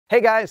Hey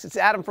guys, it's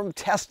Adam from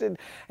Tested,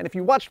 and if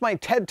you watched my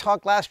TED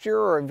Talk last year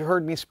or have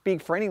heard me speak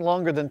for any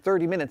longer than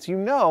 30 minutes, you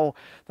know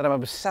that I'm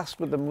obsessed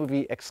with the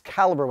movie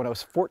Excalibur. When I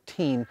was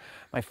 14,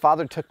 my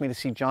father took me to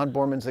see John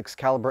Boorman's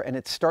Excalibur, and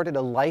it started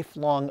a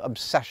lifelong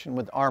obsession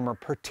with armor,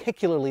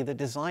 particularly the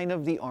design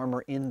of the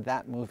armor in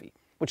that movie,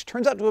 which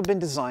turns out to have been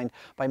designed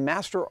by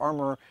master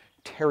armorer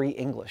Terry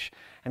English.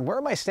 And where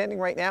am I standing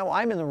right now?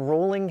 I'm in the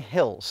rolling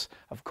hills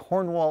of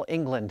Cornwall,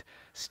 England,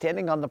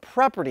 standing on the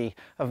property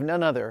of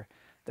none other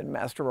than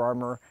master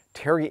armorer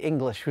Terry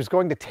English, who's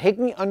going to take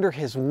me under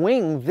his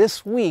wing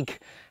this week,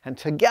 and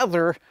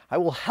together I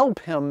will help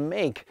him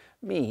make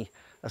me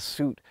a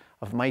suit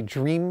of my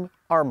dream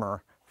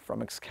armor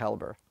from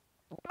Excalibur.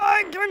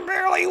 I can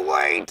barely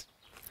wait!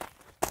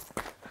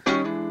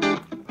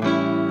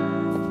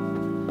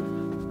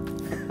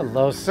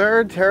 Hello,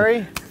 sir,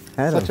 Terry.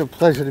 Adam. Such a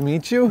pleasure to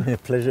meet you.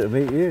 Pleasure to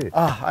meet you.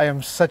 I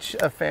am such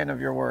a fan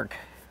of your work.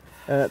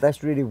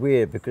 That's really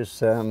weird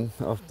because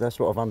that's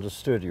what I've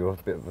understood. You're a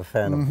bit of a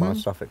fan of my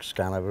stuff,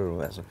 Excalibur, and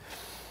all that.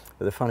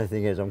 But the funny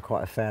thing is, I'm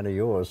quite a fan of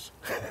yours.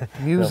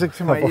 Music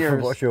to my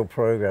ears. I watched your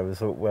program and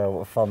thought, well,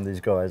 what fun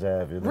these guys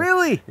have. You know?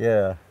 Really?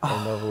 Yeah.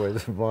 I've always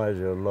admired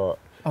you a lot.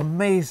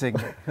 Amazing.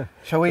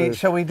 Shall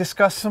we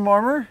discuss some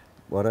armor?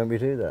 Why don't we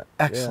do that?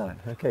 Excellent.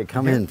 Yeah. Okay,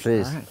 come in,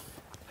 please. All right.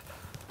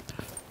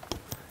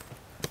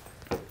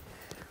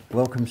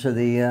 Welcome to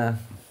the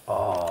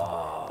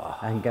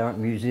Garrett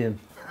Museum.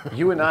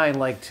 You and I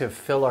like to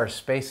fill our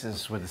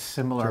spaces with a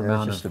similar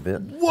amount just of... a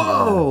bit.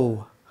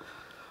 Whoa!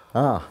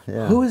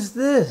 Yeah. Who is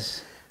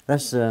this?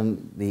 That's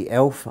the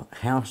elf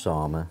house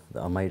armour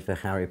that I made for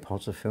Harry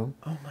Potter film.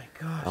 Oh my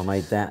gosh. I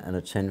made that and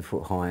a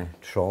 10-foot high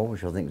troll,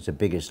 which I think is the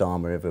biggest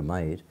armour ever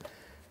made.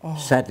 Oh.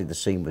 Sadly, the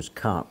scene was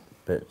cut,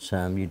 but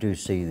you do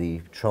see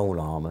the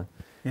troll armour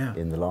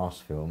in the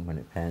last film when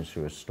it pans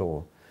through a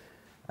store.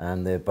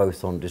 And they're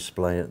both on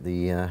display at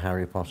the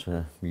Harry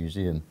Potter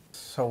Museum.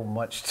 So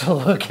much to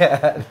look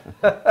at. It's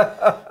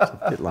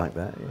a bit like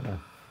that, yeah.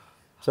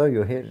 So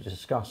you're here to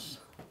discuss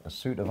a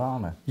suit of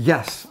armour.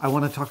 Yes, I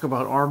want to talk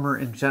about armor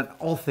in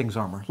all things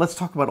armor. Let's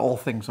talk about all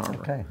things armor.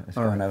 Okay, let's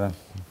go and have a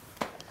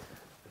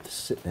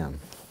sit down.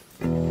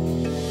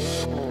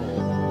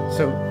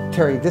 So,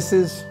 Terry,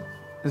 is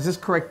this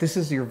correct? This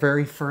is your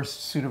very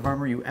first suit of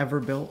armor you ever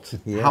built?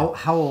 Yeah.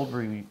 How old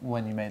were you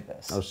when you made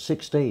this? I was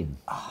 16.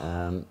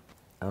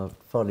 I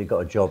finally got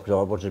a job because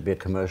I wanted to be a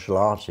commercial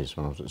artist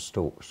when I was at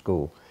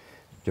school.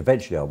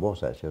 Eventually I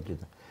was, actually, I did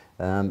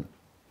that.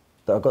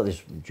 But I got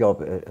this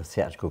job at a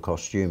theatrical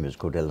costumers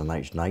called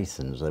L&H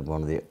Nathan's. They're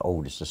one of the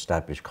oldest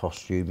established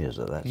costumers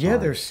at that time. Yeah,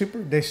 they're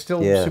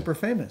still super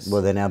famous.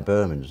 Well, they're now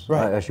Boorman's.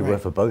 Right, I actually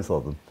worked for both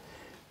of them.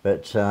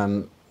 But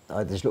I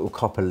had this little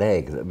copper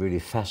leg that really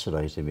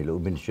fascinated me, a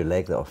little miniature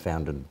leg that I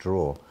found in a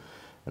drawer.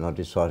 And I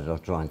decided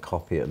I'd try and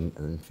copy it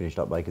and finished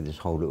up making this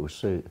whole little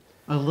suit.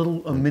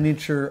 A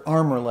miniature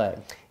armor leg.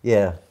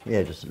 Yeah,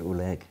 just a little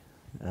leg.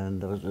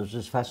 And I was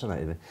just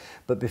fascinated.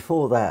 But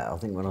before that, I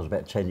think when I was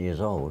about 10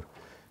 years old,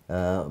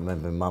 I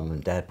remember Mum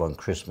and Dad one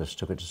Christmas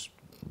took us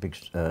to a big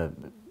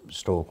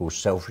store called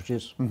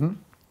Selfridges.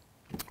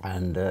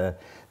 And they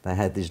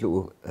had these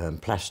little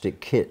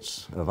plastic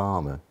kits of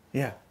armour.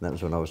 Yeah. And that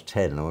was when I was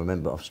 10, and I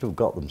remember, I've still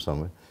got them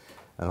somewhere.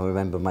 And I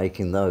remember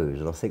making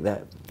those, and I think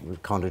that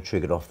kind of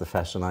triggered off the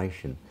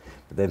fascination.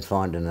 But then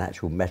finding an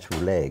actual metal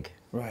leg,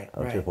 I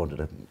just wanted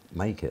to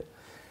make it.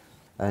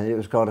 And it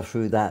was kind of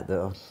through that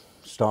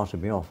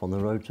started me off on the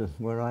road to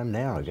where I am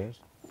now, I guess.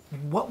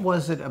 What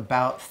was it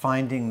about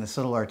finding this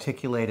little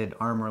articulated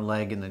armor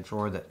leg in the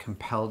drawer that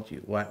compelled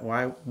you? What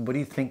do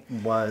you think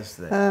was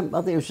that? I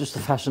think it was just the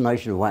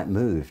fascination of the way it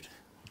moved.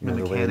 The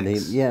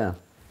mechanics. Yeah,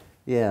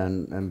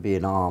 and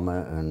being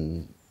armour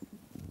and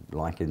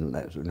liking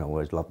that. I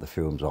always loved the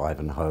films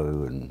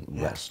Ivanhoe and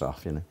that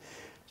stuff, you know.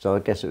 So I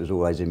guess it was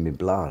always in my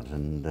blood,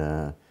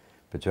 and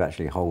but to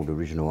actually hold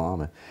original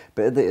armour.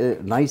 But at the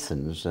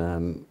Nathan's,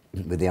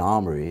 with the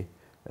armoury,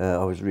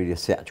 I was really a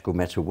theatrical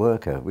metal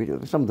worker.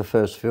 Some of the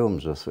first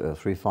films are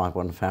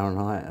 351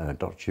 Fahrenheit,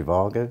 Dr.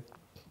 Zhivago,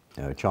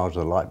 Charge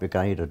of the Light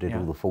Brigade. I did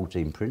all the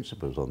 14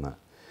 principles on that.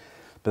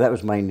 But that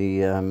was mainly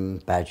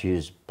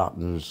badges,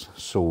 buttons,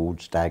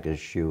 swords, daggers,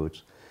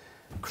 shields,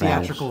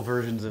 crowns. Theatrical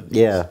versions of these.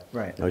 Yeah,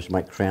 right. I used to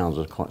make crowns.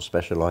 I was quite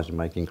specialised in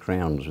making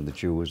crowns with the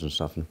jewels and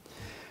stuff.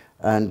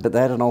 But they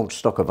had an old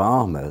stock of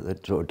armour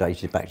that sort of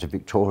dated back to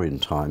Victorian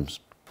times.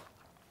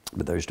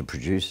 But they used to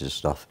produce this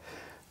stuff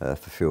for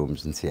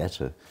films and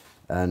theatre.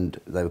 And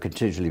they were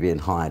continually being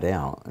hired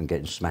out and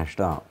getting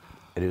smashed up.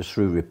 And it was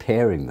through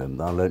repairing them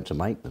that I learnt to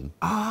make them.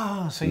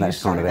 Ah, so you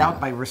started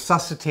out by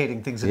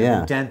resuscitating things that had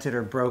been dented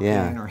or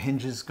broken or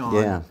hinges gone.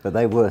 Yeah, but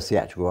they were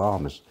theatrical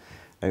armours.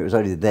 And it was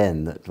only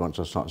then that once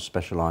I started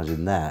specialising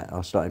in that,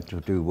 I started to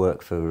do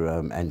work for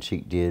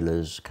antique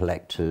dealers,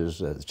 collectors,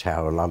 the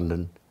Tower of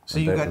London. So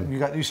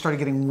you started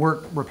getting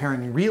work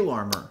repairing real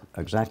armour.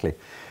 Exactly.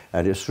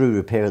 And it's through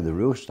repairing the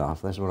real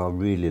stuff, that's when I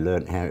really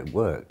learnt how it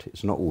worked.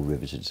 It's not all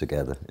riveted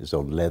together. It's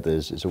on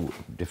leathers, it's all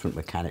different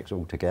mechanics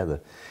all together.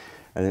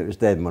 And it was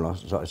then when I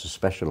started to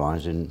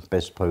specialise in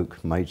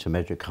bespoke,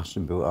 made-to-measure,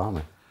 custom-built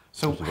armour.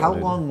 So how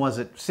long was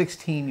it?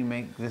 16, you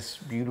make this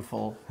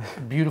beautiful,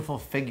 beautiful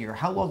figure.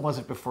 How long was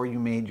it before you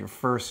made your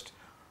first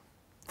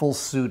full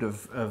suit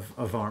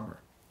of armor?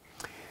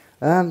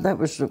 That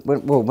was,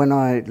 well, when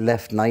I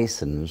left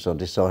Nathan's, I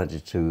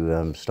decided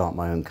to start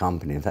my own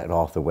company. In fact,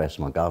 Arthur West,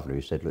 my governor,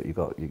 he said, look, you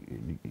got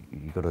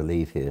to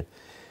leave here.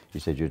 He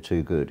said, you're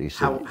too good. He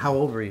said, how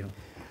old were you?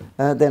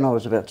 Then I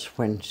was about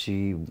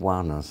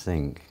 21, I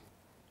think.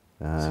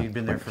 So you'd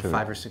been there for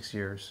 5 or 6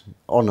 years?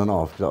 On and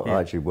off, because I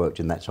actually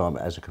worked in that time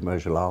as a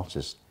commercial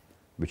artist,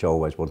 which I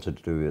always wanted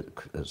to do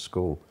at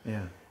school.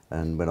 Yeah.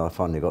 And when I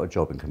finally got a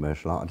job in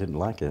commercial art, I didn't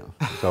like it.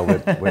 So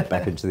I went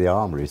back into the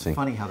armoury thing. It's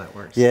funny how that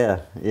works.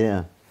 Yeah,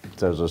 yeah.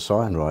 So I was a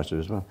sign writer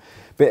as well.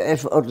 But I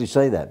oddly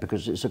say that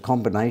because it's a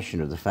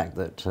combination of the fact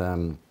that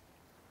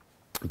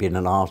being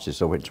an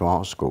artist, I went to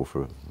art school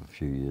for a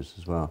few years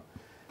as well.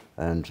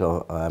 And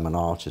so I'm an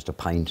artist, a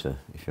painter,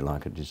 if you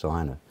like, a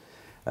designer.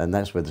 And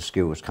that's where the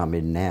skills come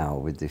in now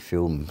with the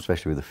film,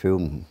 especially with the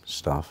film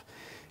stuff,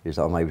 is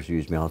that I'm able to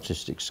use my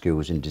artistic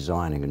skills in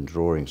designing and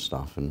drawing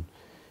stuff. And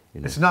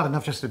you know. It's not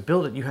enough just to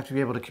build it. You have to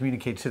be able to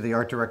communicate to the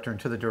art director and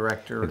to the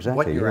director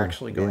what you're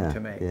actually going to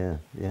make. Yeah,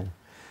 yeah.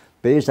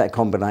 But it's that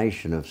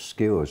combination of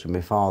skills. My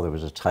father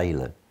was a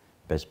tailor,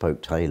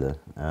 bespoke tailor.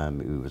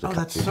 Who was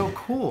that's so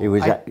cool. He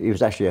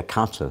was actually a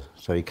cutter,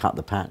 so he cut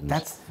the patterns.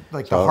 That's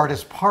like the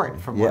hardest part,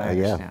 from what I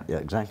understand. Yeah,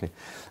 exactly.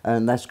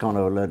 And that's kind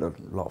of, I learned a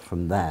lot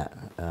from that.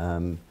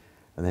 And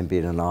then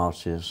being an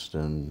artist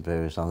and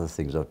various other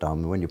things I've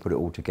done. When you put it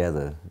all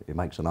together, it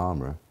makes an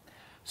armourer.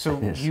 So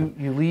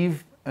you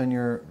leave and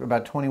you're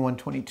about 21,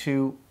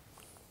 22.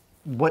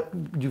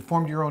 You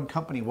formed your own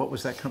company. What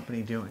was that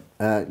company doing?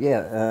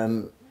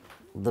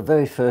 The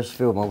very first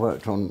film I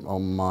worked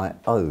on my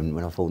own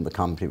when I formed the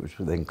company, which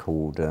was then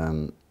called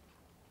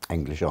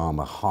English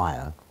Armour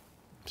Hire.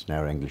 It's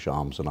now English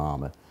Arms and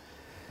Armour.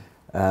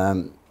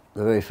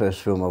 The very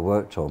first film I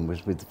worked on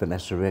was with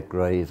Vanessa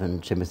Redgrave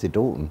and Timothy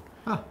Dalton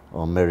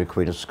on Mary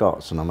Queen of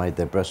Scots, and I made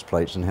their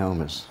breastplates and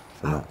helmets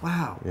for that.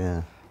 Wow.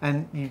 Yeah.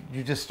 And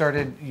you just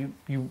started,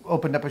 you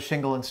opened up a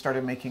shingle and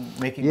started making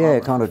yeah,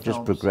 it kind of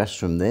just progressed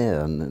from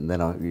there, and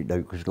then I, you know,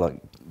 because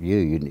like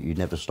you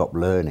never stop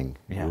learning.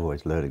 Yeah. You're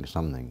always learning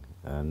something,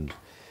 and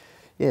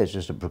yeah, it's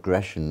just a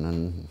progression,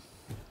 and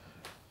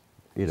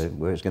you know,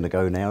 where it's going to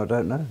go now, I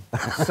don't know.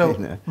 So you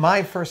know.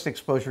 My first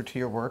exposure to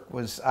your work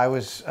was, I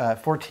was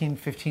 14,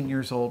 15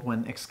 years old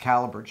when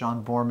Excalibur,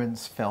 John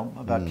Boorman's film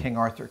about King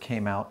Arthur,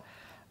 came out.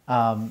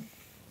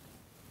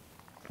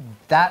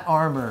 That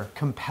armor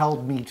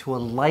compelled me to a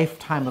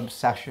lifetime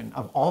obsession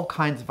of all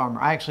kinds of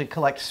armor. I actually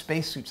collect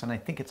spacesuits, and I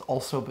think it's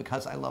also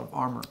because I love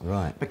armor.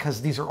 Right.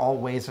 Because these are all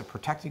ways of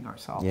protecting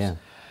ourselves. Yeah.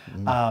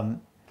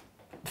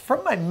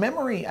 From my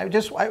memory,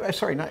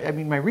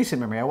 my recent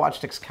memory, I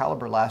watched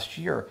Excalibur last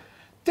year.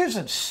 There's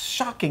a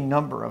shocking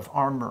number of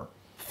armor,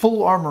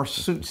 full armor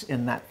suits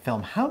in that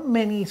film. How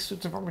many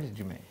suits of armor did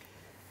you make?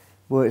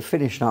 Well, it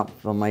finished up,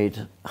 I made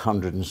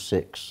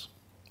 106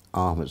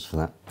 armors for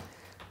that.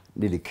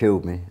 Nearly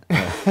killed me.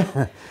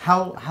 I'm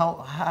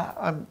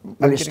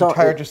getting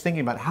tired just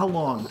thinking about it. How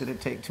long did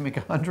it take to make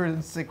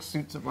 106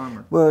 suits of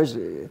armor? Well,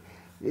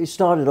 it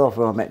started off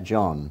when I met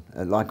John.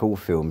 Like all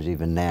films,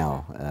 even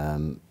now,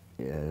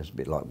 it's a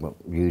bit like what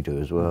you do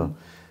as well.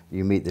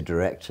 You meet the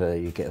director,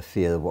 you get a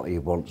feel of what he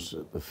wants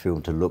the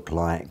film to look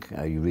like.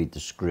 You read the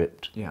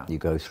script, you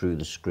go through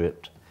the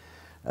script.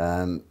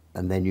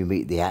 And then you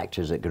meet the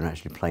actors that can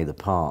actually play the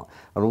part.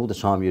 And all the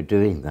time you're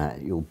doing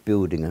that, you're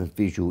building a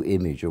visual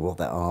image of what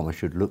that armour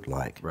should look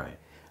like. Right.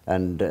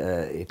 And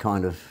it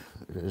kind of,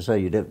 so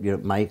you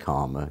don't make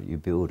armour, you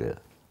build it.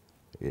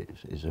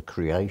 It's a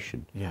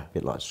creation, a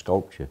bit like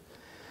sculpture.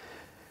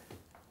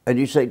 And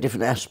you take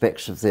different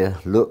aspects of their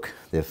look,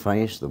 their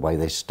face, the way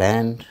they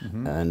stand,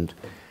 and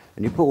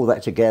you put all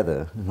that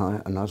together,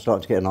 and I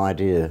start to get an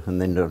idea,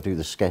 and then I'll do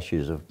the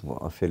sketches of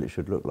what I feel it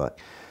should look like.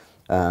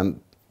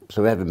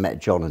 So having met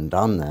John and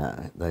done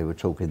that, they were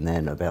talking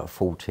then about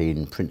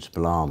 14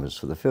 principal armours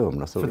for the film.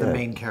 And I thought, for the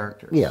main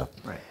characters? Yeah.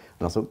 Right.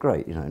 And I thought,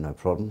 great, you know, no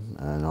problem.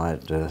 And I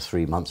had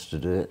 3 months to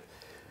do it.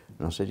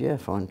 And I said, yeah,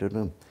 fine, do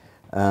them.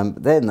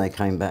 Then they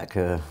came back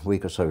a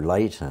week or so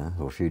later,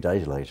 or a few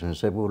days later, and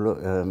said, well,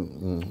 look, a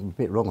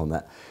bit wrong on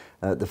that.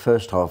 The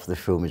first half of the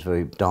film is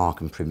very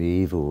dark and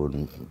primeval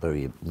and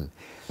very...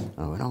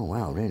 I went, oh,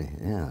 wow, really?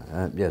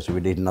 Yeah. Yeah, so we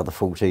need another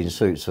 14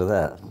 suits for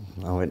that.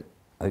 I went,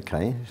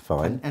 okay,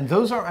 fine. And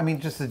those are, I mean,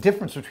 just the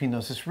difference between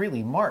those is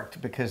really marked,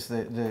 because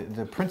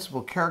the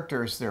principal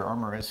characters, their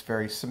armor is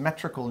very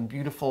symmetrical and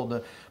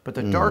beautiful, but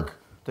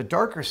the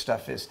darker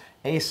stuff is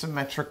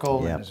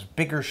asymmetrical, and there's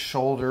bigger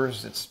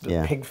shoulders, it's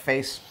the pig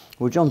face.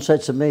 Well, John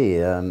said to me,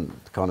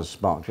 kind of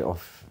sparked it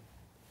off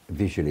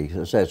visually, because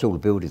I said it's all a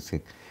building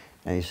thing,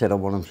 and he said, I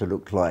want them to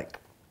look like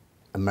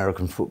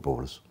American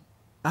footballers,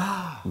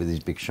 with these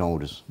big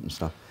shoulders and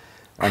stuff.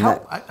 And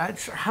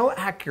how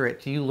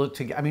accurate do you look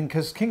to? I mean,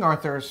 because King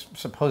Arthur is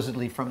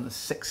supposedly from the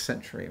 6th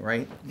century,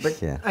 right?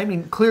 But I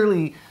mean,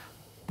 clearly,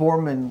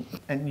 Boorman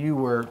and you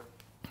were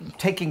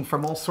taking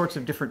from all sorts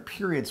of different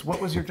periods.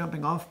 What was your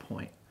jumping off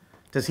point?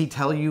 Does he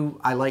tell you,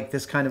 I like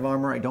this kind of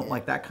armor, I don't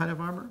like that kind of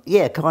armor?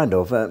 Yeah, kind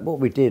of. What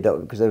we did,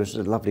 because there was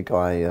a lovely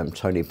guy,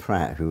 Tony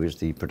Pratt, who was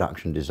the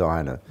production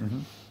designer,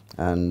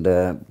 and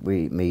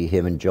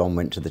him and John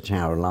went to the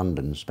Tower of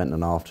London, spent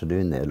an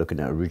afternoon there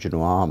looking at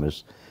original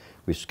armours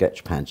with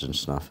sketch pads and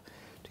stuff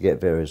to get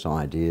various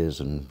ideas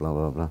and blah,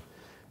 blah, blah.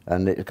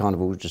 And it kind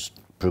of all just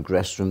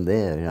progressed from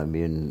there. You know,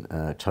 me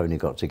and Tony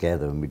got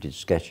together and we did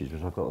sketches,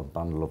 which I've got a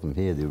bundle of them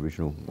here, the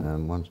original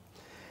ones.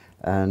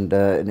 And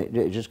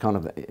it just kind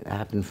of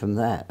happened from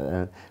that.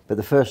 But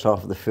the first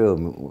half of the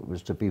film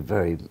was to be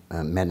very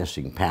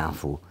menacing,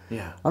 powerful.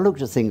 Yeah. I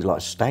looked at things like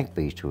stag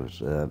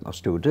beetles. I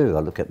still do. I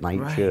look at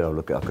nature.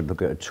 Right. I could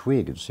look at a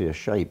twig and see a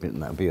shape,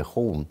 and that would be a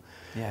horn.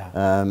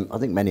 Yeah. I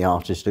think many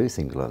artists do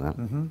things like that.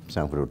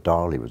 Salvador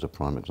Dali was a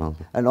prime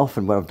example. And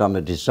often when I've done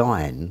a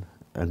design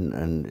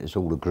and it's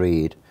all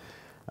agreed,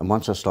 and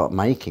once I start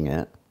making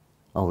it,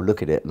 I'll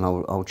look at it and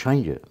I'll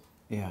change it.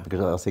 Yeah.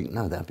 Because I think,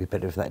 no, that'd be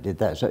better if that did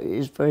that. So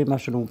it's very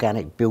much an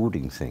organic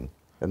building thing.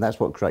 And that's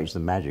what creates the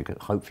magic,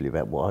 hopefully,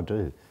 about what I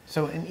do.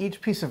 So in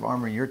each piece of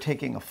armor, you're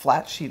taking a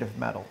flat sheet of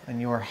metal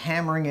and you're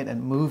hammering it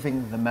and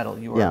moving the metal.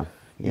 You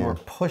are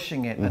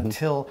pushing it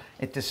until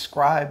it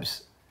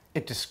describes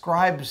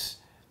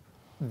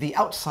the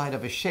outside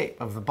of a shape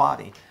of the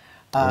body.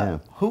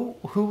 Who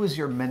was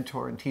your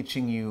mentor in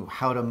teaching you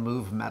how to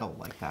move metal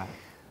like that?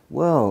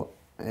 Well,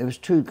 it was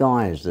two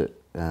guys that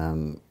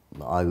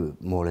I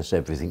more or less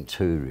everything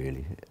to,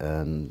 really,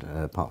 and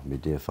apart from my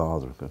dear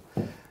father.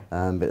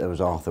 But there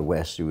was Arthur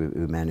West,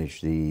 who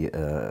managed the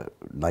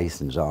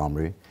Nathan's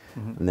Armoury,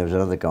 and there was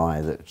another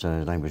guy that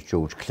his name was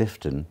George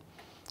Clifton,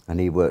 and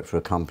he worked for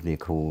a company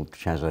called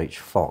Chas H.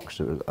 Fox,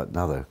 that was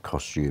another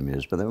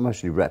costumiers, but they were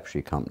mostly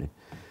repertory company.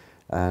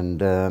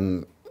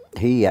 And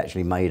he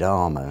actually made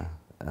armour,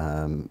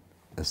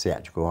 a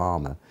theatrical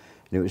armour,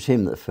 and it was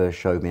him that first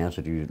showed me how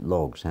to do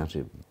logs, how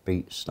to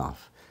beat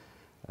stuff.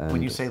 And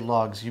when you say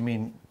logs, you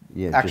mean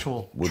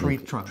actual tree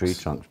trunks? Tree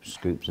trunks,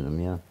 scoops in them,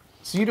 yeah.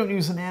 So you don't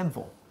use an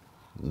anvil?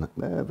 No,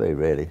 very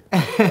rarely.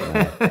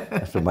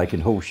 After making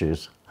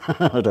horseshoes.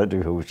 I don't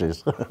do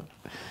horseshoes.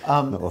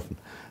 Not often.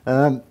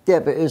 Yeah,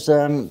 but it's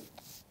so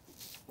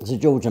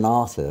George and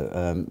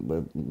Arthur,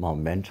 my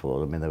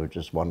mentor. I mean, they were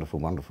just wonderful,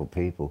 wonderful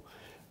people.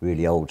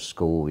 Really old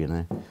school, you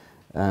know.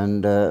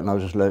 And I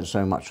just learned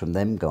so much from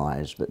them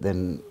guys. But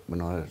then when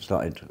I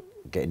started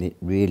getting it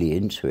really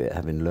into it,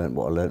 having learned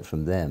what I learned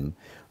from them,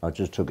 I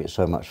just took it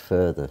so much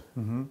further.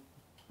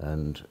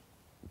 And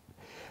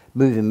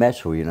moving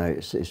metal, you know,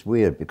 it's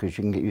weird because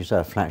you can use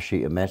a flat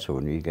sheet of metal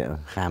and you get a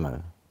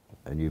hammer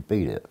and you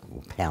beat it,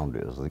 or pound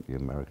it, I think you're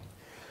American,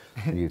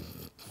 and you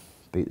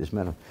beat this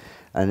metal.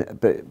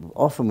 But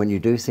often when you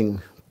do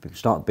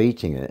start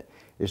beating it,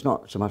 it's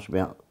not so much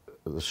about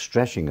the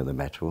stretching of the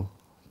metal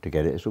to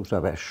get it, it's also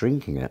about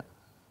shrinking it.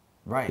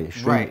 Right,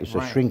 It's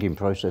a shrinking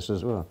process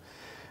as well.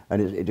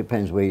 And it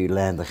depends where you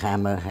land the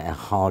hammer, how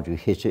hard you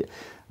hit it.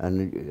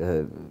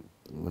 And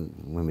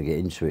when we get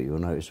into it, you'll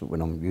notice that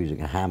when I'm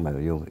using a hammer,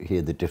 you'll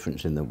hear the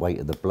difference in the weight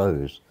of the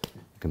blows.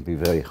 It can be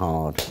very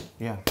hard,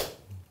 yeah,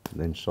 and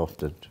then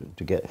softer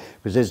to get.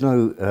 Because there's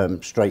no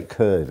straight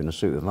curve in a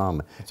suit of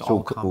armour. It's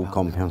all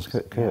compound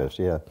curves,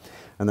 yeah.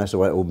 And that's the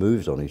way it all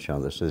moves on each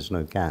other, so there's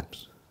no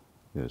gaps.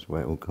 You know, it's the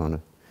way it all kind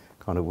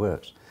of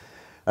works.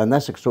 And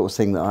that's the sort of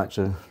thing that I had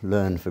to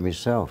learn for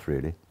myself,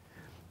 really.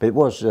 But it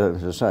was,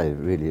 as I say,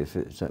 really, if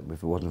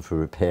it wasn't for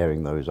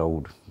repairing those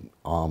old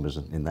armours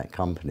in that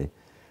company,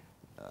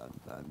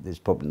 there's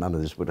probably none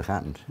of this would have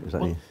happened.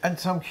 And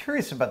so I'm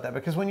curious about that,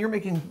 because when you're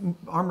making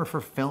armor for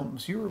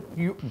films,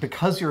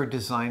 because you're a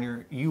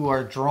designer, you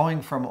are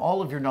drawing from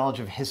all of your knowledge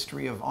of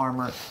history of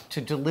armor to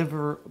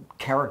deliver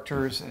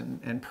characters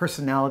and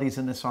personalities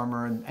in this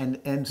armor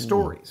and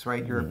stories,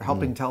 right? You're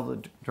helping tell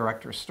the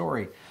director's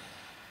story.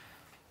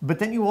 But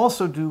then you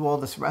also do all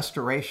this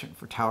restoration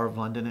for Tower of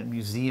London and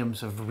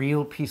museums of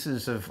real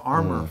pieces of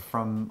armor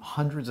from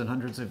hundreds and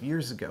hundreds of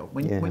years ago.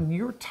 When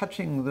you're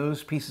touching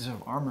those pieces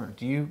of armor,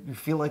 do you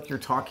feel like you're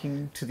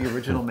talking to the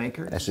original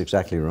makers? That's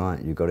exactly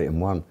right. You got it in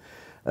one.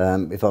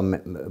 If I'm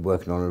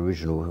working on an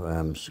original,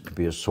 it could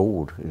be a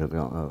sword. You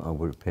know, I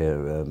would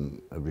repair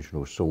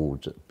original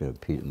swords. You know,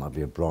 it might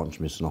be a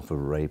branch missing off of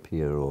a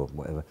rapier or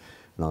whatever,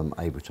 and I'm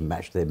able to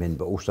match them in,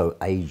 but also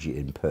age it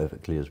in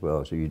perfectly as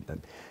well. So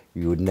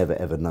you would never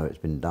ever know it's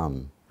been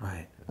done.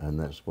 Right. And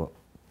that's what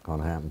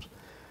kind of happens.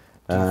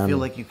 Do you feel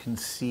like you can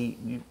see,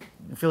 you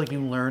feel like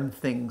you learn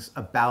things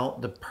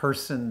about the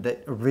person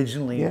that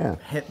originally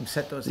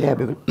set those Yeah,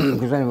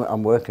 because when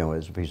I'm working on it,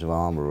 it's a piece of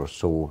armour or a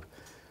sword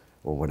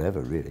or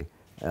whatever, really.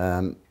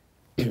 I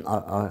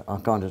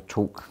kind of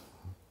talk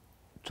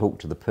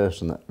to the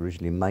person that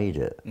originally made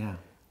it. Yeah.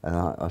 And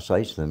I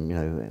say to them, you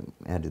know,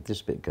 how did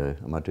this bit go?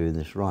 Am I doing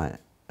this right?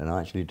 And I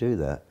actually do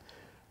that.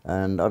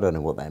 And I don't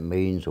know what that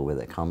means or where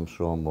that comes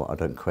from. I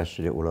don't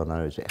question it. All I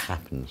know is it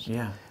happens.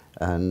 Yeah.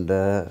 And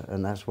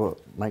that's what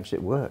makes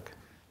it work.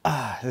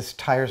 This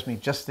tires me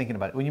just thinking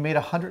about it. When you made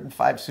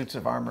 105 suits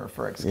of armor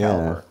for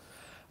Excalibur,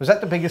 was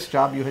that the biggest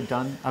job you had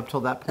done up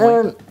till that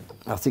point?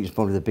 I think it's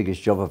probably the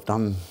biggest job I've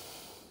done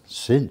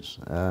since.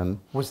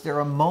 Was there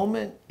a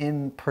moment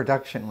in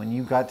production when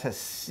you got to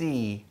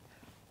see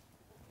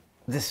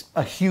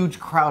a huge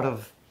crowd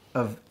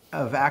of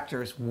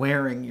actors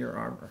wearing your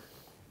armor?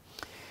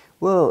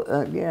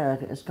 Well, yeah,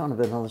 it's kind of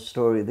another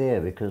story there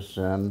because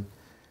I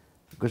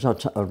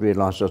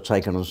realised I'd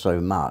taken on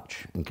so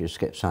much and just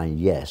kept saying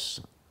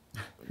yes,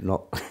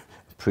 not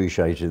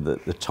appreciating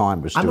that the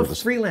time was still... I'm a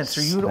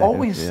freelancer, you'd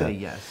always say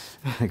yes.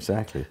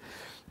 Exactly.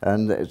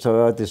 And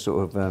so I had this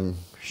sort of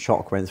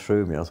shock went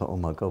through me. I thought, oh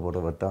my God, what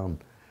have I done?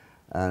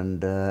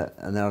 And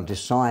then I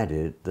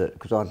decided that,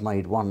 because I'd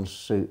made one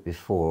suit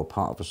before,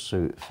 part of a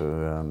suit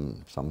for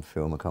some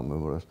film, I can't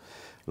remember what it was,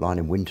 Line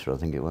in Winter, I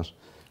think it was.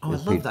 Oh, I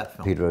love that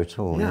film. Peter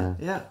O'Toole,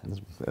 yeah.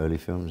 Early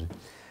films.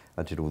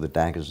 I did all the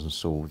daggers and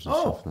swords and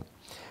stuff like that.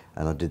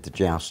 And I did the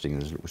jousting,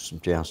 there was a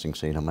jousting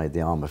scene, I made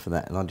the armour for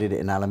that. And I did it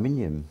in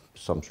aluminium for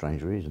some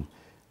strange reason.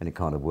 And it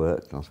kind of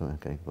worked, and I thought,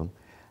 okay, boom.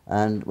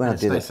 And when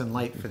it's nice and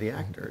light for the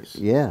actors.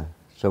 Yeah.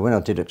 So when I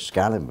did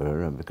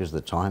Excalibur, because of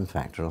the time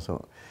factor, I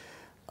thought,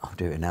 I'll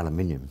do it in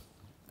aluminium.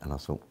 And I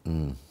thought,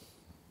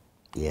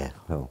 yeah,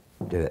 well,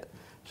 do it.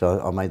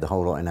 So I made the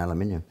whole lot in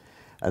aluminium.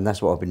 And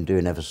that's what I've been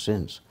doing ever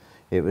since.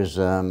 It was,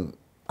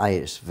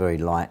 it's very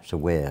light to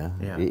wear.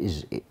 Yeah. It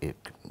is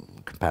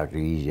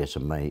comparatively easier to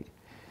make.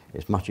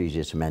 It's much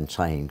easier to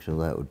maintain, because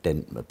although it will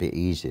dent a bit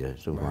easier,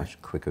 it's all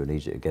much quicker and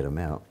easier to get them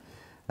out.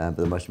 But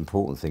the most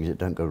important thing is it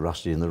don't go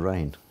rusty in the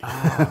rain.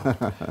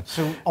 Oh.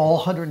 So all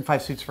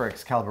 105 suits for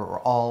Excalibur were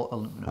all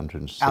aluminum?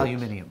 106.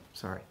 Aluminium,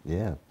 sorry.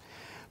 Yeah.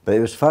 But it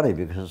was funny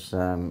because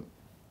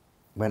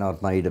when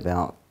I'd made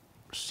about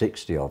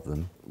 60 of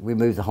them, we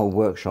moved the whole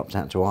workshops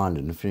out to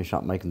Ireland and finished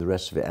up making the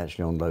rest of it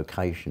actually on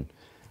location.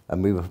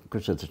 And we were,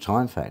 because of the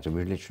time factor,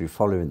 we were literally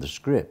following the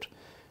script.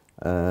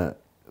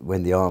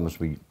 When the armours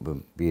were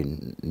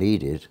being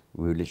needed,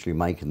 we were literally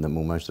making them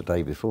almost the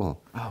day before.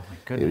 Oh my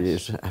goodness. It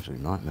was an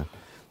absolute nightmare.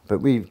 But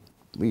we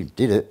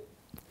did it,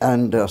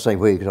 and I say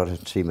we because I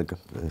had a team of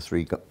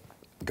 3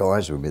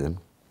 guys were with them.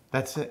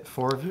 That's it,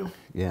 4 of you?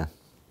 Yeah.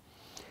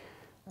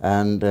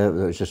 And it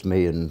was just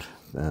me and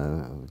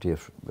a dear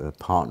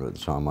partner at the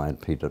time. I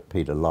had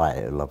Peter Light,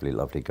 a lovely,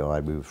 lovely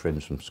guy. We were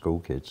friends from school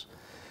kids,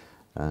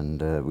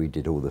 and we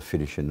did all the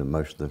finishing and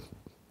most of the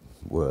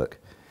work.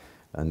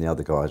 And the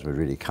other guys were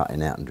really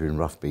cutting out and doing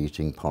rough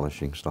beating,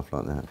 polishing, stuff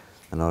like that.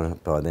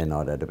 And by then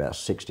I'd had about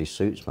 60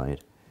 suits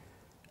made.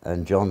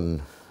 And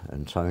John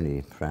and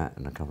Tony Pratt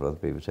and a couple of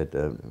other people said,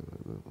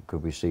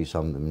 could we see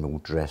some of them all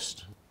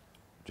dressed,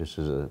 just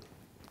as a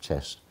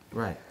test?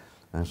 Right.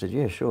 And I said,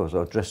 yeah, sure.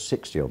 So I dressed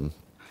 60 of them.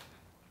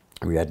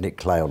 We had Nick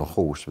Clay on a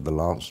horse with the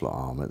Lancelot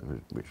armour,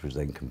 which was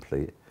then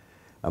complete.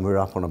 And we were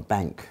up on a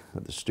bank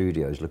at the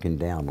studios looking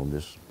down on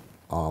this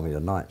army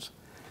of knights.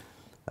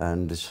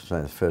 And this was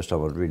the first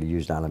time I'd really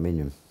used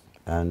aluminium.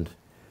 And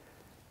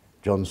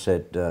John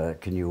said,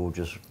 can you all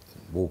just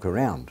walk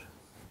around?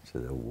 So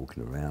they're all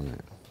walking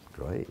around.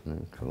 Great,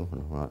 cool,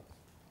 all right.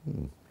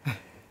 And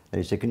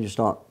he said, can you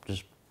start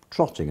just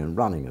trotting and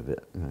running a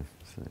bit? So,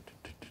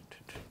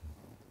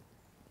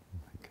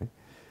 okay,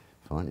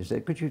 fine. He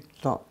said, could you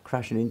start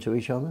crashing into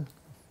each other?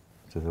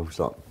 So they all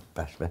start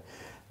bash.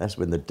 That's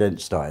when the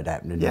dents started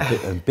happening,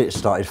 and bits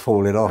started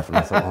falling off, and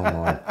I thought, oh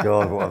my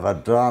God, what have I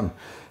done?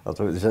 I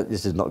thought,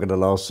 this is not going to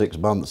last 6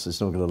 months, it's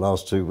not going to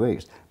last 2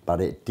 weeks.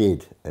 But it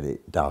did, and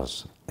it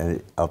does.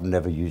 And I've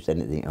never used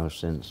anything else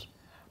since.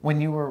 When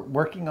you were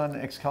working on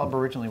Excalibur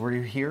originally, were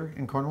you here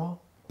in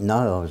Cornwall?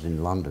 No, I was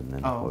in London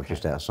then, or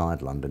just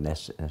outside London,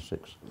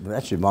 Essex.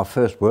 Actually, my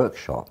first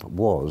workshop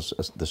was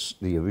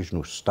the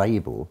original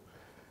stable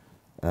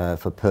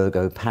for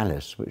Pergo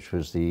Palace, which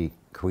was the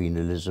Queen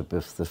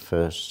Elizabeth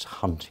I's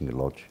hunting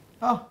lodge.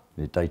 Oh.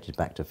 It dated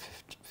back to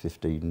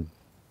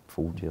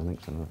 1540, I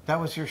think. Something like that. That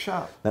was your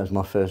shop? That was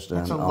my first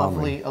That's a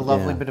lovely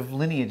bit of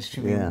lineage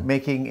to be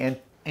making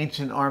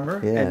ancient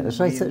armour. Yeah, and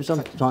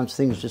sometimes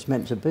things just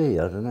meant to be,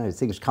 I don't know.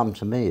 Things come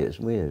to me, it's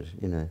weird,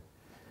 you know.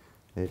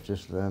 It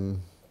just,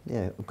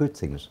 good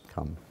things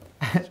come.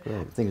 It's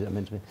great, things that are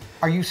meant to be.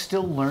 Are you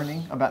still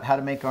learning about how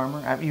to make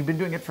armour? You've been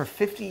doing it for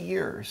 50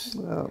 years.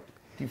 Well,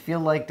 do you feel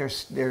like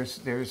there's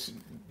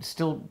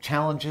still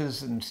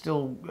challenges and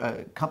still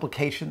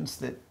complications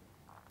that...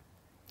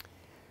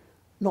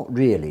 Not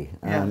really.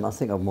 Yeah. I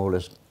think I've more or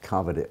less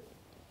covered it,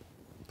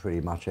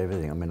 pretty much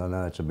everything. I mean, I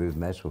know how to move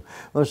metal.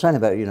 Well, I was saying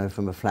about, you know,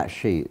 from a flat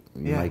sheet,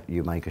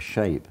 you make a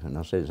shape, and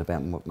I said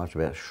it's much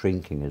about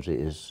shrinking as it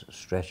is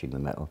stretching the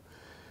metal.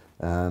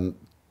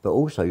 But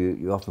also,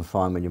 you often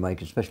find when you're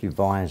making, especially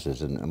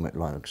visors and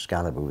like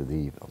Excalibur with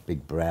the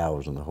big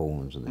brows and the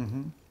horns and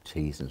the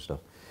teeth and stuff,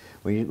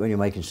 when you're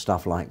making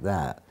stuff like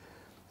that,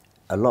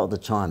 a lot of the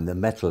time the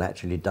metal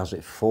actually does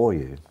it for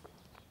you.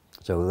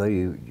 So although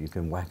you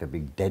can whack a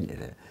big dent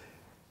in it,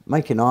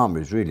 making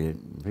armour is really,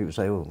 people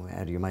say, oh,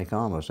 how do you make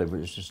armour? I say,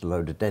 well, it's just a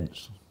load of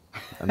dents.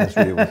 And that's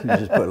where you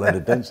just put a load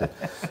of dents in.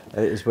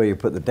 It's where you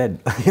put the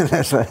dent.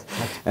 That's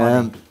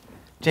funny.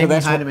 Jamie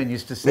Heineman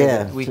used to say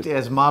that we,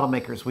 as model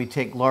makers, we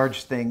take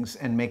large things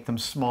and make them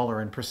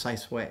smaller in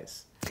precise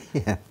ways.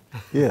 Yeah.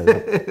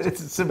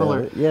 It's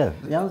similar.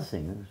 The other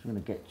thing I was going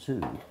to get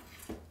to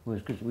Well,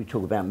 it's 'cause we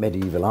talk about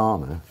medieval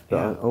armour, but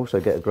Yeah. I also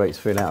get a great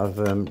thrill out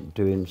of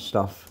doing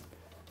stuff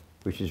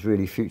which is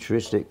really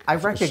futuristic. I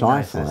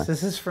recognize sci-fi. this.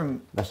 This is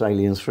from That's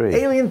Alien 3.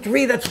 Alien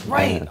 3, that's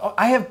right. Yeah. Oh,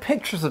 I have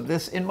pictures of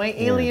this in my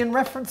Alien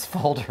reference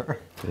folder.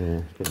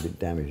 Yeah, it's getting a bit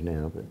damaged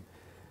now,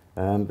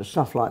 but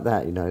stuff like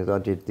that, you know. I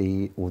did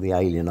all the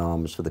alien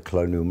arms for the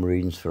Colonial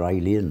Marines for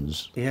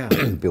Aliens. Yeah.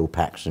 Bill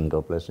Paxton,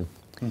 God bless him.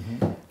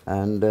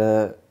 And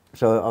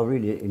so I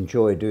really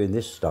enjoy doing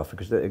this stuff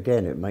because,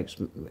 again,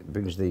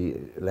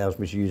 allows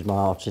me to use my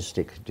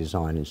artistic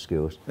designing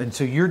skills. And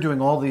so you're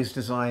doing all these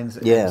designs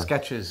and Yeah.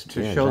 sketches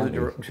to Yeah, show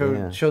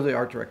exactly. show the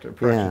art director, the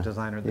production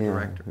designer, the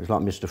director. It was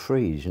like Mr.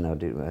 Freeze, you know.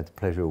 I had the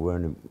pleasure of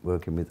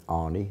working with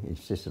Arnie. He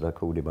insisted I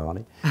called him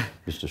Arnie,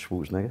 Mr.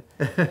 Schwarzenegger.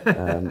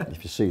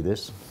 If you see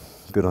this,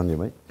 good on you,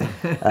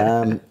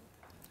 mate.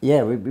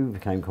 Yeah, we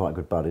became quite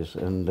good buddies,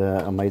 and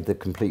I made the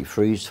complete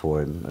freeze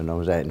for him, and I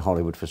was out in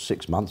Hollywood for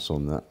 6 months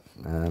on that.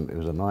 It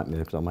was a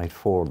nightmare because I made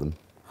 4 of them.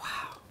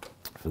 Wow.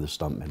 For the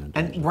stuntmen.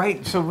 And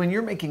right, so when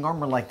you're making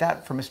armor like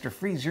that for Mr.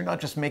 Freeze, you're not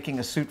just making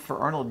a suit for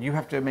Arnold, you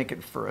have to make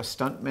it for a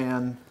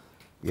stuntman,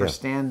 for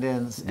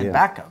stand-ins and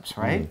backups,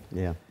 right?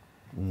 Yeah.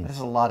 That's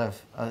a lot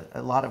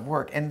of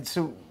work. And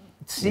so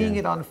seeing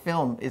it on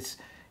film, it's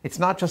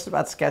not just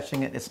about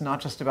sketching it, it's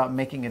not just about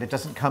making it. It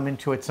doesn't come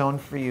into its own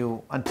for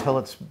you until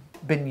it's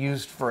been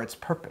used for its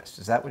purpose.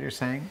 Is that what you're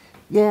saying?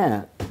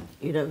 Yeah,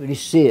 you don't really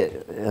see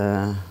it.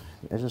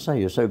 As I say,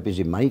 you're so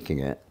busy making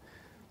it,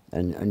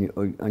 and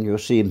you're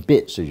seeing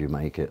bits as you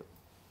make it.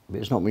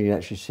 But it's not when you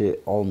actually see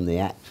it on the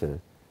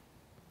actor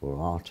or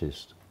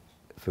artist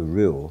for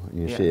real, and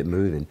you see it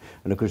moving.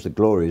 And of course, the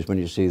glory is when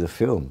you see the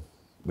film,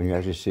 when you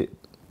actually see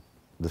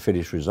the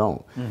finished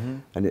result.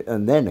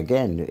 And then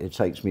again, it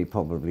takes me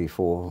probably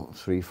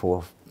 3,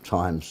 4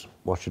 times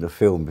watching a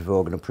film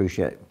before I can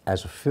appreciate it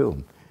as a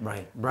film.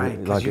 Right,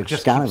 because Like you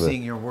just keep Excalibur.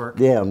 seeing your work.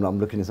 Yeah, I'm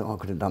looking and thinking, I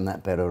could have done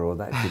that better, or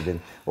that could have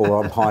been,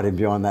 or I'm hiding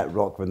behind that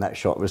rock when that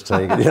shot was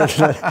taken.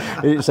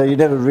 So you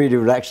never really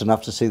relax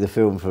enough to see the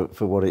film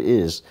for what it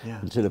is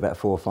until about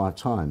 4 or 5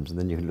 times, and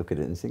then you can look at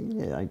it and think,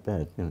 yeah, it ain't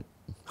bad, you know,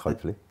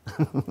 hopefully.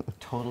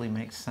 Totally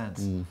makes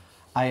sense.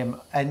 I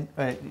am, and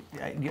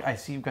I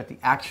see you've got the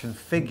action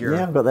figure.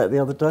 Yeah, I got that the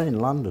other day in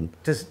London.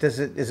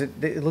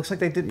 It looks like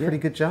they did a pretty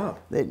good job.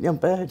 Not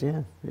bad,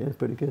 yeah,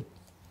 pretty good.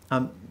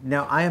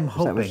 Now I am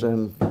hoping.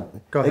 That was,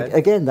 go ahead.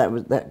 Again,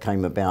 that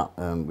came about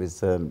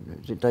with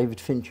was it David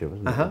Fincher,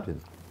 wasn't it?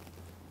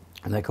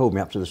 And they called me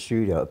up to the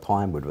studio at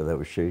Pinewood where they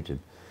were shooting,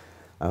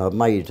 and I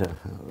made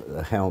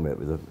a helmet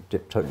with a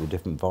totally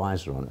different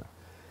visor on it.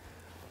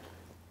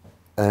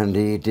 And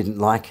he didn't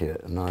like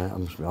it, and I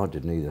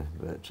didn't either.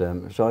 But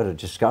so I had a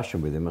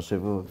discussion with him. I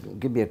said, "Well,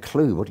 give me a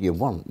clue. What do you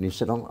want?" And he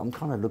said, "I'm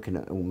kind of looking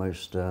at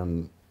almost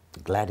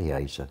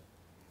Gladiator."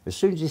 As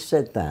soon as he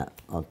said that,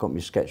 I got my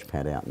sketch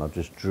pad out and I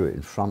just drew it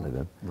in front of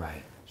him.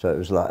 Right. So it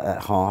was like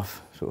at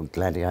half, sort of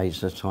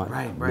Gladiator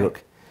type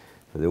look.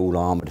 They're all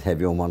armoured,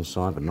 heavy on one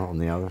side, but not on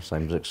the other,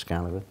 same as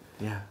Excalibur.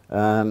 Yeah.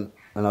 And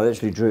I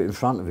actually drew it in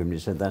front of him and he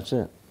said, "That's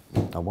it,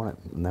 I want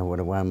it." And then I went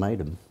away and made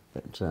them.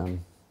 But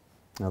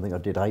I think I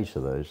did 8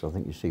 of those. I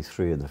think you see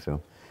 3 in the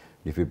film.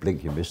 If you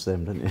blink, you miss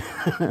them, don't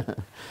you?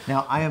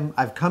 Now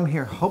I've come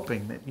here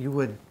hoping that you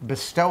would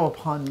bestow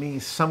upon me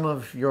some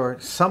of your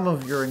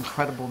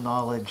incredible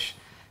knowledge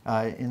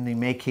in the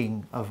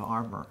making of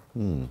armor.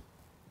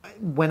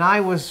 When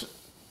I was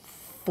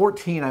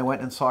 14, I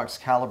went and saw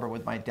Excalibur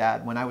with my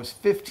dad. When I was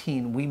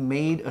 15, we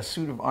made a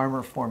suit of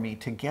armor for me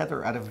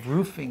together out of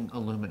roofing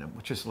aluminum,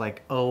 which is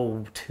like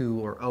 0.2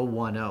 or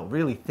 0.10,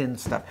 really thin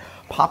stuff,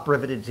 pop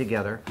riveted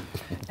together.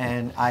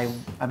 And I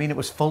mean, it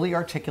was fully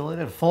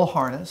articulated, a full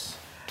harness,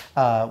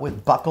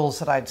 with buckles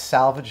that I'd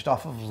salvaged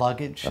off of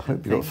luggage. I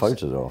hope you got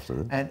photos after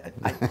them.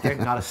 And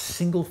not a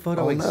single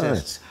photo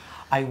exists.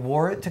 I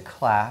wore it to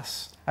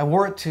class. I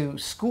wore it to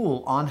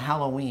school on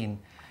Halloween,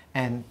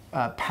 and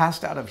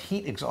passed out of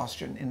heat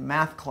exhaustion in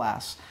math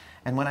class.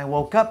 And when I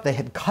woke up, they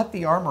had cut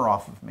the armor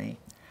off of me,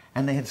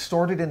 and they had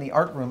stored it in the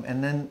art room,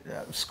 and then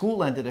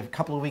school ended a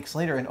couple of weeks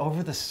later, and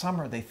over the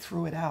summer they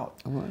threw it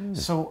out.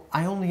 So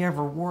I only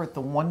ever wore it the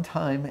one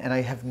time, and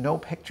I have no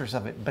pictures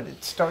of it. But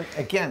it started,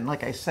 again,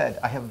 like I said,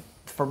 I have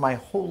for my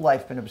whole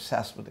life been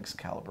obsessed with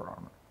Excalibur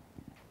armor.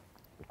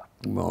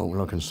 Well,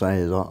 all I can say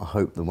is I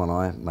hope the one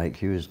I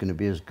make you is going to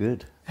be as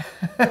good.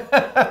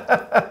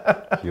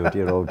 Your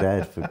dear old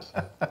dad.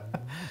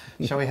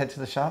 Shall we head to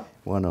the shop?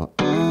 Why not?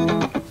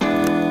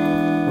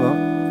 Well,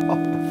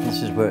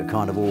 this is where it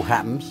kind of all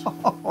happens.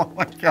 Oh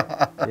my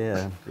God.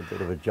 Yeah, a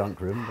bit of a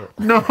junk room. But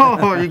no,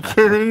 are you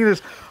kidding?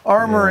 There's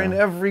armor in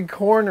every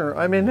corner.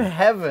 I'm in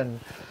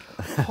heaven.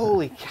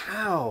 Holy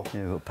cow.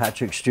 Yeah, we've got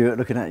Patrick Stewart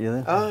looking at you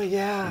there. Oh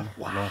yeah.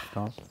 Wow.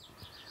 Lifetime.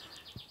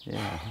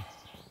 Yeah.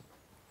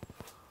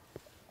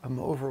 I'm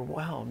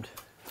overwhelmed.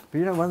 But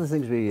you know, one of the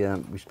things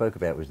we spoke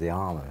about was the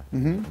armour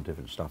and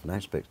different stuff and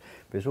aspects.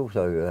 But it's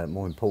also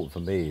more important for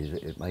me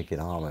is making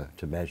armour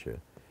to measure.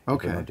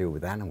 Okay. When I deal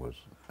with animals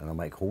and I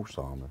make horse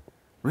armour.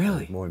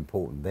 Really? More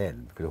important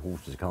then, because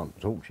horses can't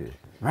talk to you.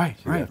 Right,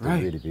 So you have to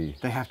really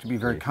they have to be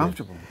very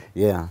comfortable.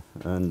 Yeah,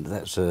 and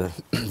that's I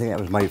think that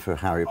was made for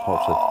Harry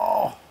Potter.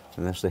 Oh,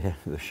 And that's the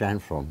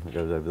chanfron that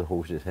goes over the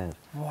horse's head.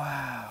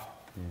 wow.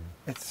 Yeah.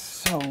 It's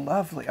so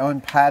lovely. Oh,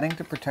 and padding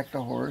to protect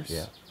the horse.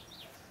 Yeah.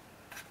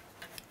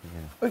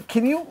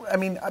 Can you, I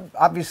mean,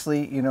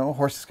 obviously, you know, a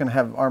horse is going to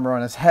have armor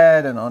on his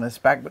head and on his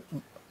back, but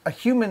a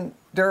human,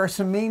 there are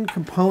some main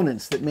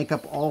components that make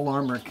up all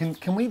armor.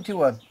 Can we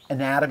do a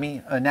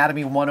anatomy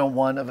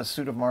 101 of a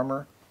suit of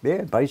armor?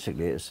 Yeah,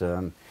 basically it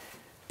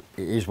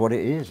is what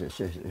it is.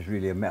 It's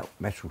really a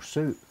metal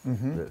suit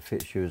that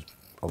fits you as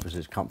obviously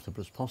as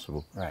comfortable as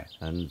possible. Right.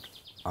 And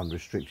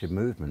unrestricted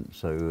movement.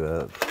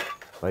 So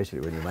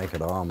basically when you make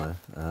an armor,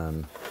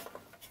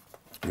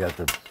 you have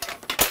the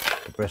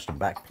breast and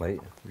back plate,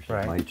 which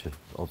is made to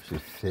obviously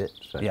fit,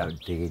 so it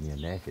don't dig in your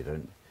neck, you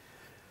don't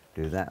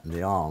do that. And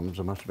the arms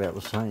are much about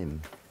the same.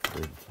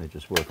 They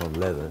just work on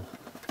leather,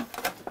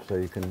 so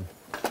you can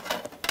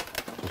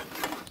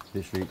just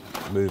literally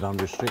move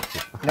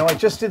unrestricted. Now I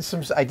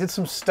did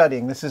some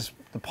studying. This is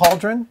the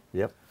pauldron.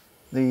 Yep.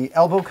 The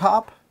elbow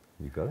cop.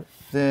 You got it.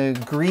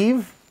 The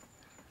greave.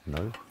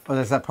 No. Oh,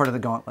 is that part of the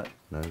gauntlet?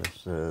 No,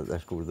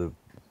 that's called the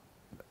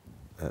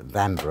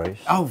vambrace.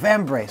 Oh,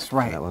 vambrace,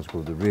 right. And that one's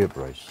called the rear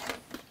brace.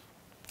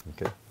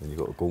 Okay, then you've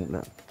got a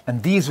gauntlet.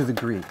 And these are the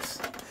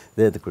greaves.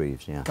 They're the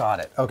greaves, yeah. Got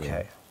it,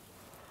 okay.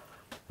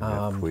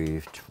 Yeah.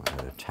 Queeved,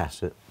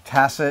 tasset.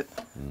 Tasset.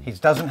 He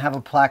doesn't have a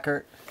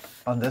placard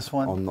on this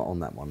one? On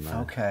that one,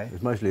 no. Okay.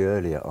 It's mostly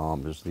earlier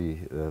armours, the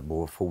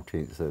more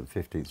 14th and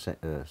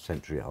 15th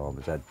century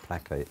armours had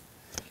placate,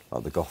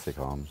 like the Gothic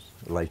arms.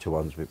 The later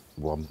ones with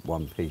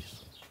one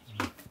piece.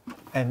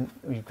 And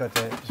you've got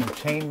some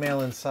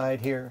chainmail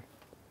inside here.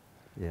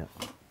 Yeah.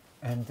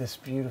 And this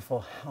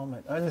beautiful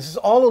helmet. And this is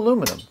all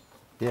aluminum.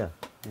 Yeah,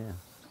 yeah.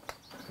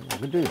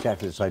 We do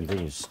exactly the same thing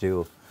in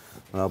steel.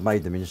 And I've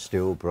made them in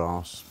steel,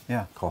 brass,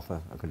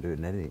 copper. I can do it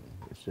in anything.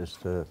 It's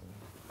just,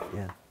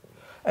 yeah.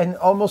 And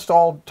almost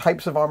all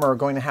types of armor are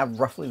going to have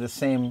roughly the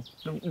same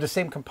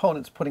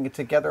components putting it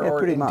together,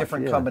 or in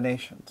different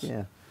combinations.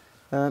 Yeah.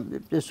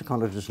 Just a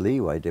kind of just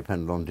leeway,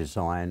 depending on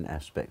design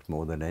aspect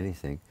more than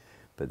anything.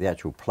 But the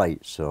actual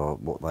plates are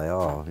what they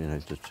are, you know,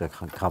 just to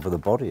cover the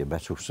body, a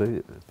metal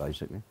suit,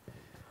 basically.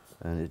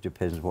 And it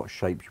depends what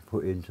shapes you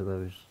put into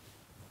those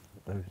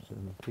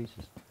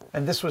pieces.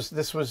 And this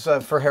was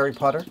for Harry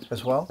Potter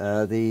as well?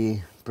 The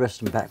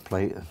breast and back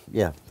plate,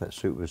 yeah, that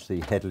suit was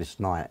the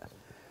Headless Knight.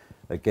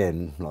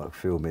 Again, like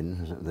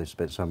filming, they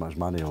spent so much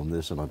money on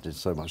this, and I did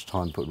so much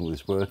time putting all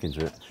this work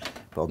into it.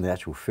 But on the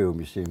actual film,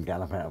 you see him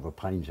gallop out of a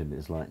painting,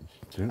 it's like,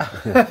 you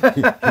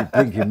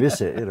think you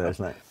miss it, you know, it's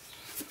like.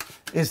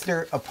 Is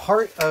there a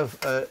part of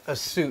a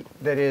suit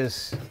that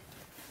is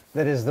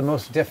the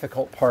most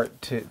difficult part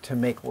to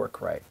make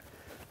work right?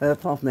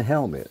 Apart from the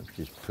helmet, which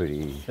is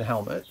pretty... The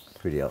helmet?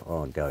 Pretty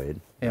ongoing.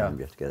 Yeah. You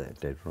have to get that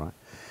dead right.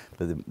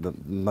 But the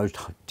most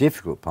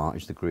difficult part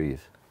is the greave.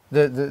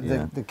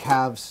 The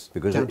calves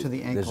down to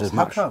the ankles.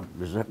 How come?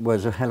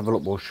 There's a hell of a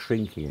lot more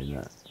shrinking in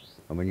that.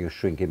 And when you're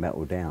shrinking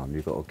metal down,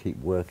 you've got to keep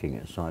working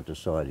it side to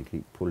side. You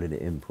keep pulling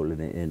it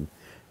in,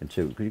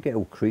 until, because you get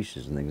all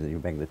creases and things, and you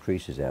bang the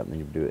creases out, and then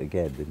you do it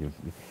again.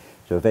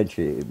 So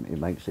eventually it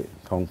makes it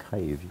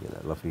concave, you get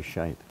that lovely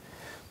shape.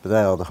 But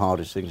they are the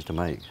hardest things to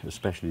make,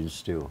 especially in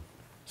steel.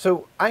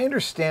 So I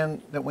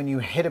understand that when you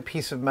hit a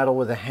piece of metal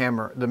with a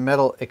hammer, the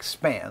metal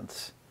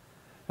expands.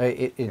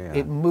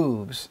 It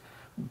moves.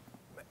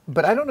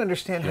 But I don't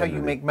understand how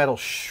you make metal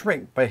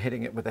shrink by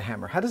hitting it with a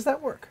hammer. How does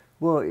that work?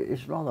 Well,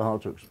 it's rather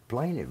hard to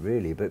explain it,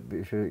 really, but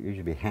if you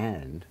usually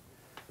hand,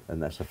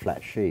 and that's a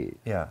flat sheet,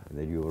 and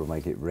then you want to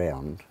make it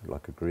round,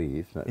 like a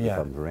greave, that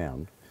becomes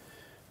round.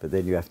 But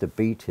then you have to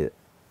beat it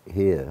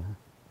here,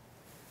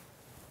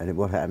 and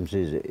what happens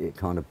is it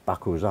kind of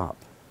buckles up,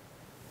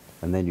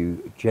 and then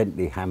you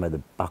gently hammer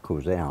the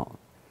buckles out,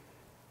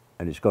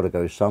 and it's got to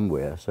go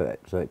somewhere, so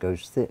it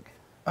goes thick.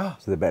 So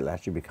the metal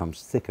actually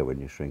becomes thicker when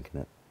you're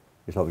shrinking it.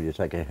 It's like when you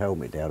take a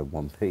helmet down in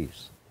one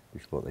piece,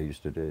 which is what they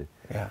used to do.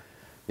 Yeah.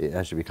 It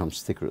actually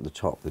becomes thicker at the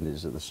top than it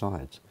is at the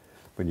sides.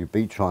 When you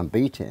try and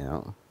beat it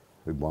out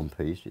with one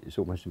piece, it's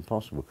almost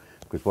impossible,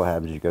 because what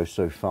happens is you go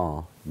so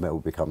far, the metal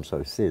becomes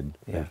so thin,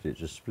 it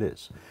just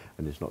splits,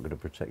 and it's not going to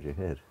protect your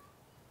head.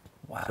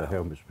 Wow. So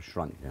helmets were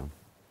shrunk down.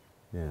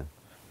 Yeah.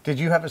 Did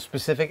you have a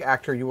specific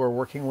actor you were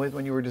working with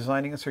when you were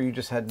designing this, or you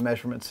just had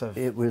measurements of?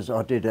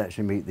 I did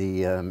actually meet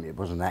it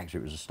wasn't an actor,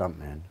 it was a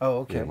stuntman. Oh,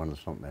 okay. Yeah, one of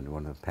the stuntmen,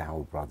 one of the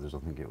Powell brothers, I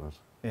think it was.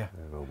 Yeah.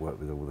 I worked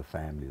with all the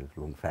family, the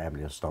long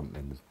family of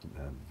stuntmen,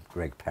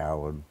 Greg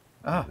Powell and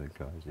the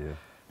guys, yeah.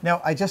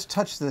 Now, I just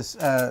touched this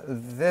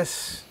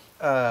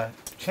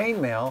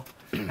chainmail,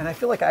 and I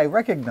feel like I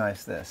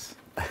recognize this.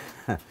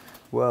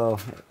 Well,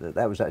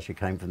 that was actually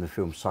came from the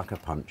film Sucker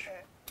Punch.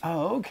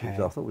 Oh, okay. Which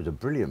I thought was a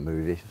brilliant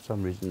movie. For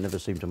some reason, it never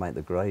seemed to make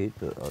the grade,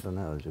 but I don't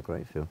know, it was a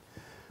great film.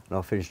 And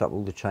I finished up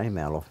all the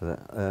chainmail off of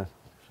it.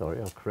 Sorry,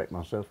 I'll correct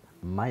myself.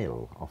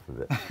 Mail off of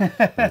it.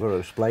 I've got to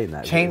explain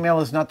that. Chainmail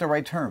is not the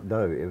right term.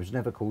 No, it was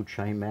never called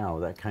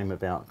chainmail. That came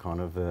about kind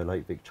of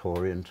late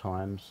Victorian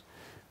times.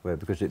 where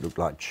because it looked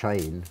like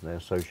chain, they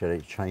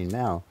associated chain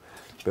mail.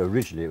 But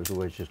originally it was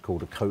always just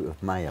called a coat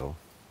of mail.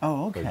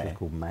 Oh, So okay. it's just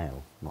called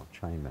mail, not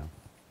chain mail.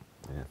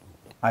 Yeah.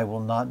 I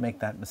will not make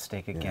that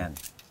mistake again.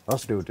 I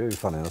still do,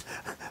 funny enough.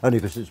 Only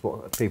because it's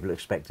what people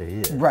expect to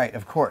hear. Right,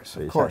 of course,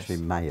 But of it's course. actually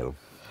mail.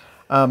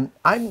 I'm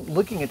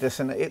looking at this,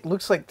 and it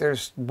looks like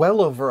there's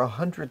well over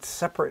 100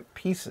 separate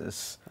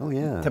pieces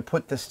to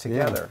put this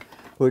together. Yeah.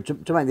 Well,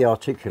 to make the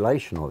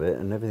articulation of it,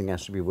 and everything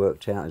has to be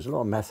worked out, there's a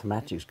lot of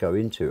mathematics go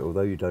into it,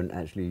 although you don't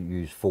actually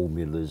use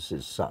formulas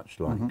as such,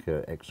 like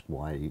x,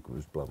 y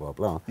equals blah, blah,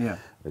 blah. Yeah.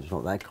 It's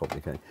not that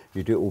complicated.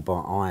 You do it all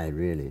by eye,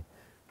 really.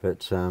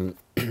 But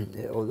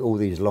all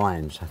these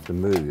lines have to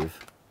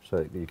move,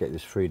 so you get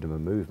this freedom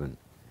of movement.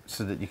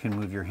 So that you can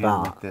move your hand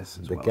But like this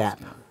as the well.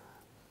 gap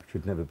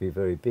should never be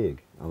very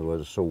big,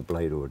 otherwise a saw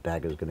blade or a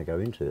dagger is going to go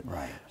into it.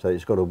 Right. So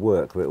it's got to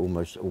work where it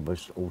almost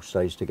all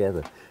stays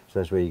together. So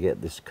that's where you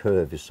get this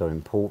curve is so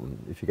important.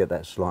 If you get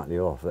that slightly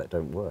off, that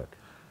don't work.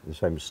 The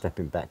same as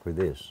stepping back with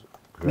this.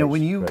 Now,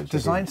 when you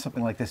design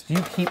something like this, do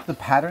you keep the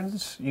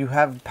patterns? You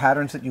have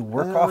patterns that you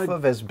work off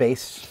of as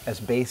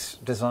base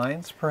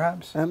designs,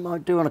 perhaps? I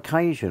do on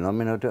occasion. I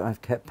mean,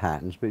 I've kept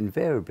patterns, but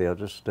invariably I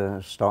just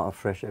start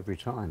afresh every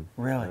time.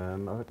 Really?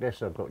 I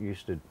guess I've got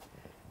used to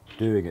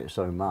doing it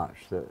so much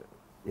that,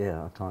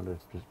 yeah, I kind of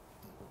just,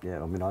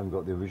 yeah, I mean, I've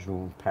got the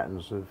original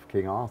patterns of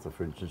King Arthur,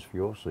 for instance, for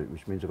your suit,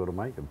 which means I've got to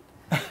make them.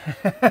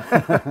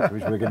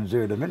 Which we're going to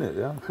do in a minute,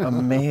 yeah.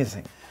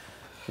 Amazing.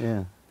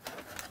 Yeah.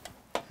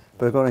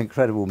 But I've got an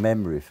incredible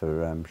memory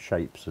for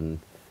shapes and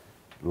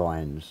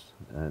lines.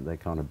 They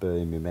kind of burn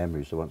in my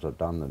memory, so once I've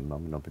done them, I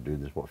mean, I've been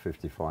doing this, what,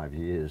 55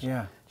 years?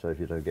 Yeah. So if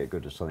you don't get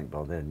good at something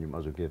by then, you might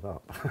as well give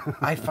up.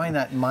 I find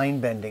that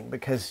mind-bending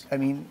because, I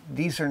mean,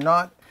 these are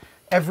not,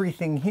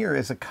 everything here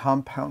is a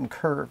compound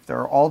curve. There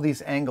are all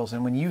these angles,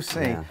 and when you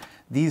say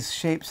these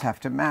shapes have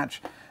to match,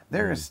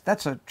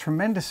 that's a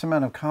tremendous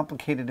amount of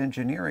complicated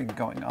engineering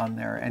going on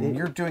there, and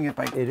you're doing it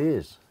by... It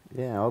is.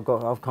 Yeah,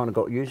 I've kind of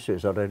got used to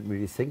it, so I don't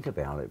really think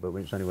about it. But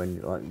it's only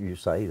when like, you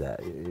say that,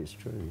 it's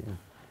true. Yeah.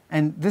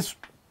 And this,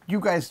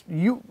 you guys,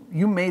 you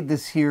made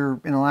this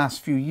here in the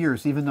last few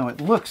years, even though it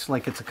looks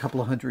like it's a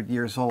couple of 100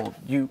 years old.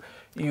 You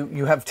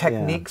have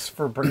techniques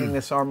for bringing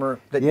this armor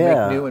that you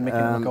make new and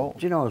making it look old.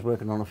 Do you know I was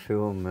working on a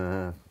film?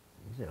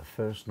 Was it a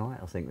First Night?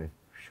 I think with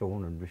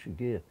Sean and Richard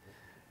Gere,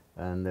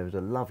 and there was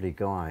a lovely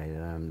guy,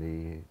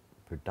 the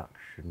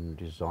production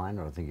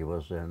designer, I think he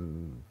was.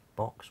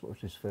 Box, what was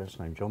his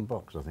first name? John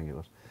Box, I think it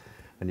was.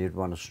 And he'd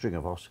won a string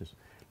of Oscars.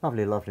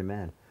 Lovely, lovely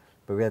man.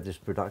 But we had this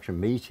production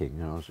meeting,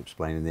 and I was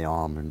explaining the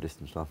armour and this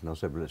and stuff, and I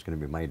said, well, it's going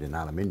to be made in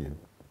aluminium.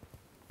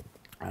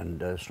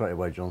 And straight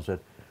away John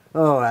said,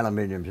 oh,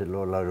 aluminium, said, a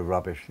load of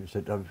rubbish. He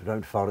said,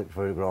 don't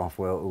photograph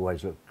well, it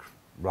always look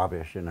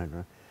rubbish, you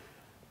know.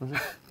 I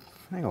said,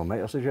 hang on,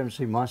 mate. I said, you haven't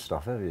seen my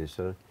stuff, have you?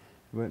 So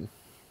he went,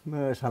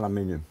 well, it's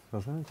aluminium.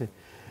 I said, okay.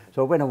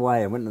 So I went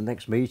away, I went to the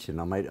next meeting,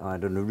 I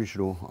had an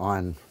original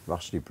iron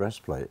rusty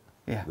breastplate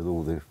with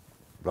all the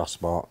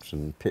rust marks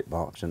and pit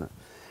marks in it.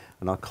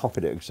 And I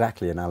copied it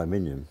exactly in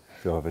aluminium.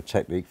 So I have a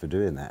technique for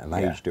doing that, and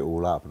aged it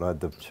all up, and I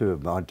had the two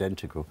of them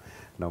identical.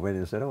 And I went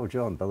in and said, oh,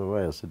 John, by the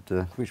way, I said,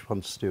 which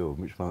one's steel and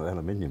which one's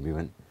aluminium? He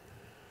went,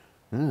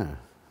 I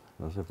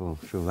said, well,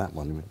 sure, that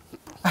one.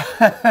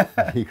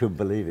 He couldn't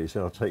believe it, he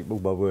said, I'll take all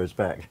my words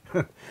back.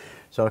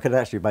 So I could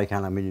actually make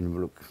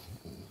aluminium look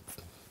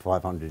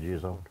 500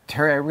 years old.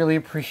 Terry, I really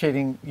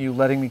appreciate you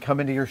letting me come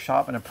into your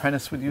shop and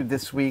apprentice with you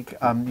this week.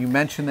 You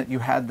mentioned that you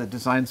had the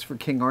designs for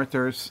King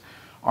Arthur's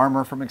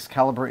armor from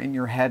Excalibur in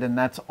your head, and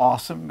that's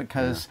awesome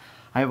because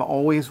I have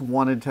always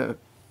wanted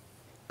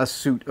a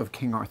suit of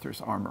King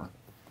Arthur's armor.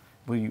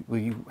 Will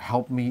you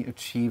help me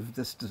achieve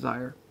this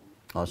desire?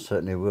 I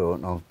certainly will,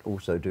 and I'll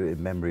also do it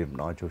in memory of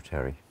Nigel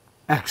Terry.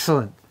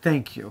 Excellent.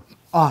 Thank you.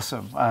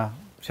 Awesome.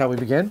 Shall we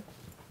begin?